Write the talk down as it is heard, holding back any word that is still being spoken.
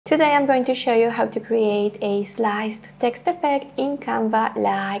Today I'm going to show you how to create a sliced text effect in Canva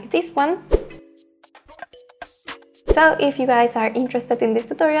like this one. So if you guys are interested in this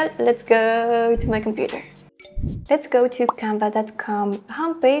tutorial, let's go to my computer. Let's go to canva.com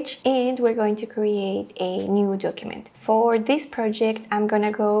homepage and we're going to create a new document. For this project, I'm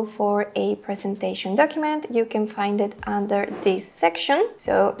gonna go for a presentation document. You can find it under this section.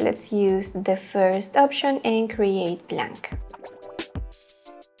 So let's use the first option and create blank.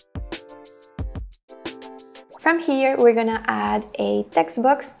 From here, we're gonna add a text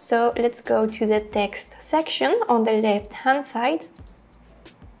box. So let's go to the text section on the left-hand side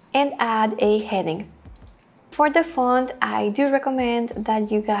and add a heading. For the font, I do recommend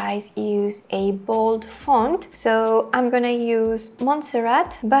that you guys use a bold font. So I'm gonna use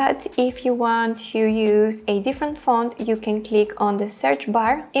Montserrat, but if you want to use a different font, you can click on the search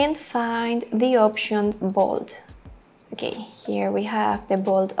bar and find the option bold. Okay, here we have the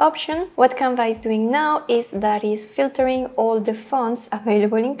bold option. What Canva is doing now is that is filtering all the fonts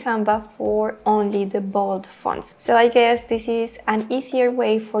available in Canva for only the bold fonts. So I guess this is an easier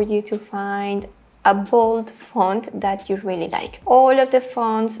way for you to find a bold font that you really like. All of the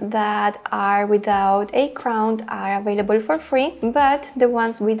fonts that are without a crown are available for free, but the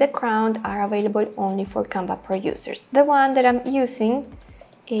ones with the crown are available only for Canva Pro users. The one that I'm using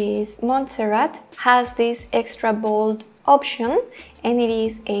is Montserrat, has this extra bold option and it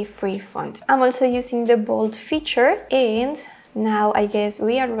is a free font. I'm also using the bold feature, and now I guess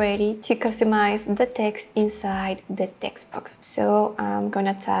we are ready to customize the text inside the text box. So I'm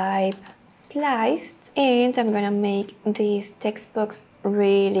gonna type sliced and I'm gonna make this text box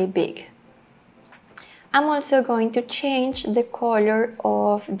really big. I'm also going to change the color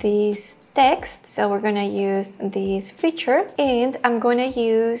of this text, so we're gonna use this feature and I'm gonna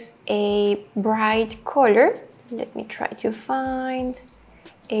use a bright color. Let me try to find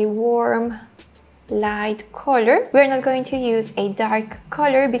a warm light color. We're not going to use a dark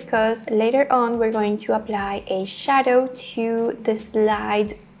color because later on we're going to apply a shadow to the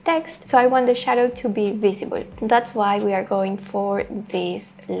slide text, so I want the shadow to be visible. That's why we are going for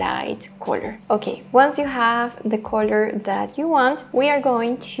this light color. Okay, once you have the color that you want, we are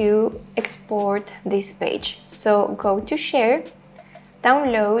going to export this page. So go to share,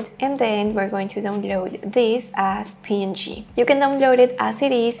 download, and then we're going to download this as PNG. You can download it as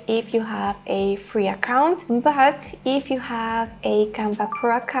it is if you have a free account, but if you have a Canva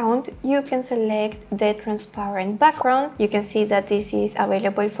Pro account, you can select the transparent background. You can see that this is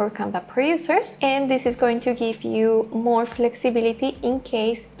available for Canva Pro users, and this is going to give you more flexibility in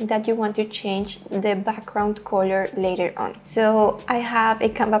case that you want to change the background color later on. So I have a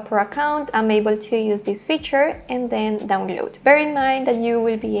Canva Pro account, I'm able to use this feature and then download. Bear in mind that you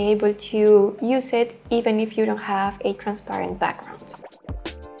will be able to use it even if you don't have a transparent background.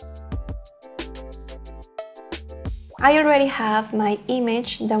 I already have my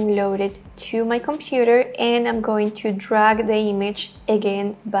image downloaded to my computer and I'm going to drag the image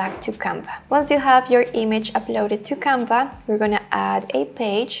again back to Canva. Once you have your image uploaded to Canva, we're gonna add a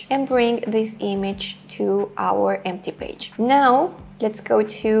page and bring this image to our empty page. Now, let's go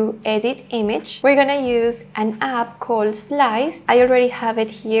to edit image. We're gonna use an app called Slice. I already have it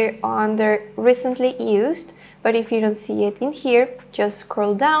here under recently used, but if you don't see it in here, just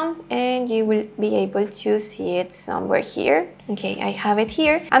scroll down and you will be able to see it somewhere here. Okay, I have it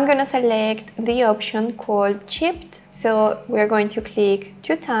here. I'm gonna select the option called chipped. So we're going to click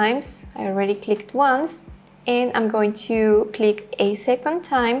 2 times. I already clicked once and I'm going to click a second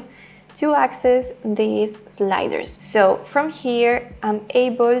time to access these sliders. So from here, I'm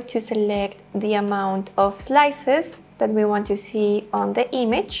able to select the amount of slices that we want to see on the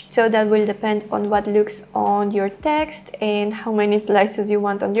image. So that will depend on what looks on your text and how many slices you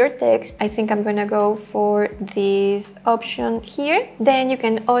want on your text. I think I'm gonna go for this option here. Then you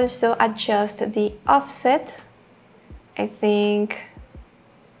can also adjust the offset. I think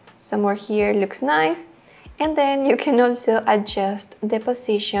somewhere here looks nice. And then you can also adjust the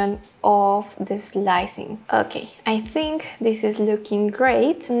position of the slicing. Okay, I think this is looking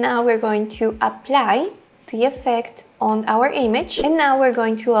great. Now we're going to apply the effect on our image. And now we're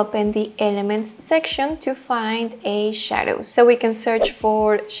going to open the elements section to find a shadow. So we can search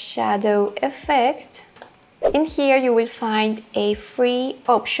for shadow effect. In here you will find a free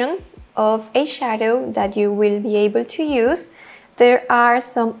option of a shadow that you will be able to use. There are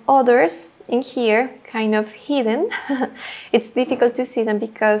some others in here kind of hidden. It's difficult to see them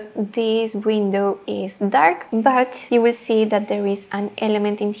because this window is dark, but you will see that there is an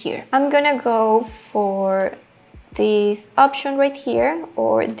element in here. I'm gonna go for this option right here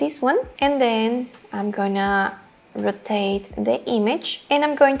or this one, and then I'm gonna rotate the image, and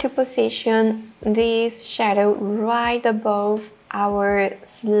I'm going to position this shadow right above our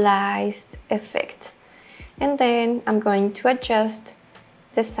sliced effect. And then I'm going to adjust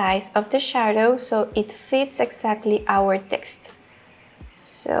the size of the shadow so it fits exactly our text.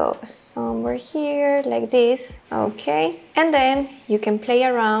 So somewhere here like this, okay. And then you can play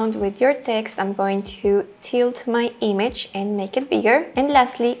around with your text. I'm going to tilt my image and make it bigger. And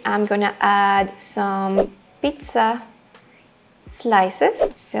lastly, I'm gonna add some pizza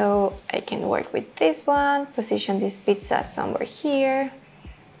slices. So I can work with this one, position this pizza somewhere here,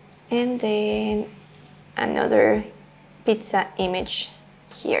 and then another pizza image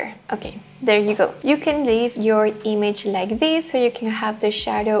here. Okay, there you go. You can leave your image like this so you can have the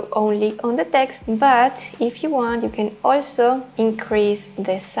shadow only on the text, but if you want, you can also increase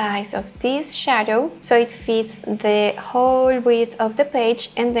the size of this shadow so it fits the whole width of the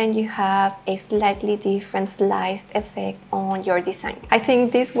page, and then you have a slightly different sliced effect on your design. I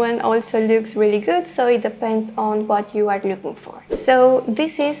think this one also looks really good, so it depends on what you are looking for. So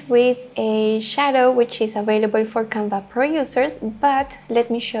this is with a shadow which is available for Canva Pro users, but let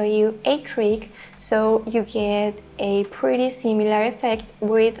me show you a trick so you get a pretty similar effect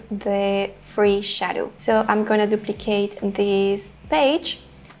with the free shadow. So I'm gonna duplicate this page,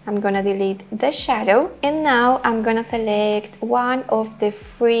 I'm gonna delete the shadow, and now I'm gonna select one of the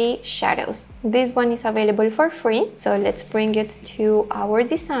free shadows. This one is available for free, so let's bring it to our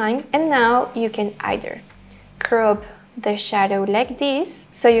design, and now you can either crop the shadow like this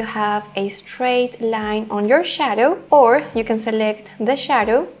so you have a straight line on your shadow, or you can select the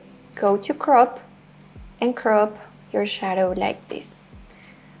shadow, go to crop, and crop your shadow like this.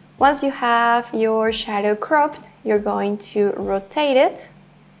 Once you have your shadow cropped, you're going to rotate it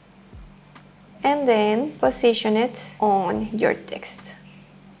and then position it on your text,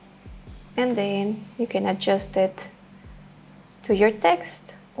 and then you can adjust it to your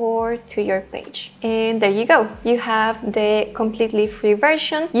text or to your page. And there you go, you have the completely free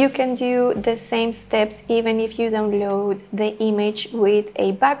version. You can do the same steps even if you download the image with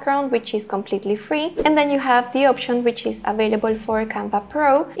a background, which is completely free. And then you have the option which is available for Canva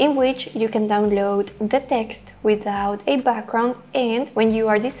Pro, in which you can download the text without a background, and when you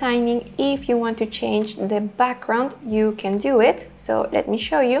are designing, if you want to change the background, you can do it. So let me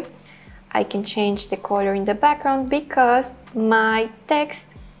show you. I can change the color in the background because my text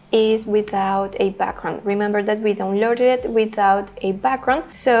is without a background. Remember that we downloaded it without a background,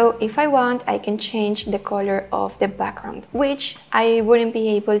 so if I want, I can change the color of the background, which I wouldn't be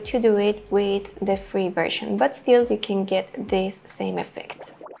able to do it with the free version, but still you can get this same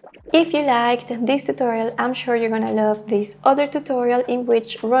effect. If you liked this tutorial, I'm sure you're gonna love this other tutorial in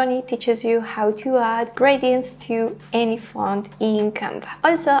which RonDi teaches you how to add gradients to any font in Canva.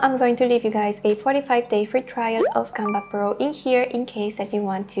 Also, I'm going to leave you guys a 45-day free trial of Canva Pro in here in case that you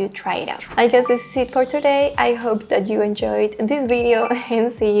want to try it out. I guess this is it for today. I hope that you enjoyed this video and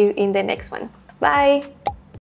see you in the next one. Bye!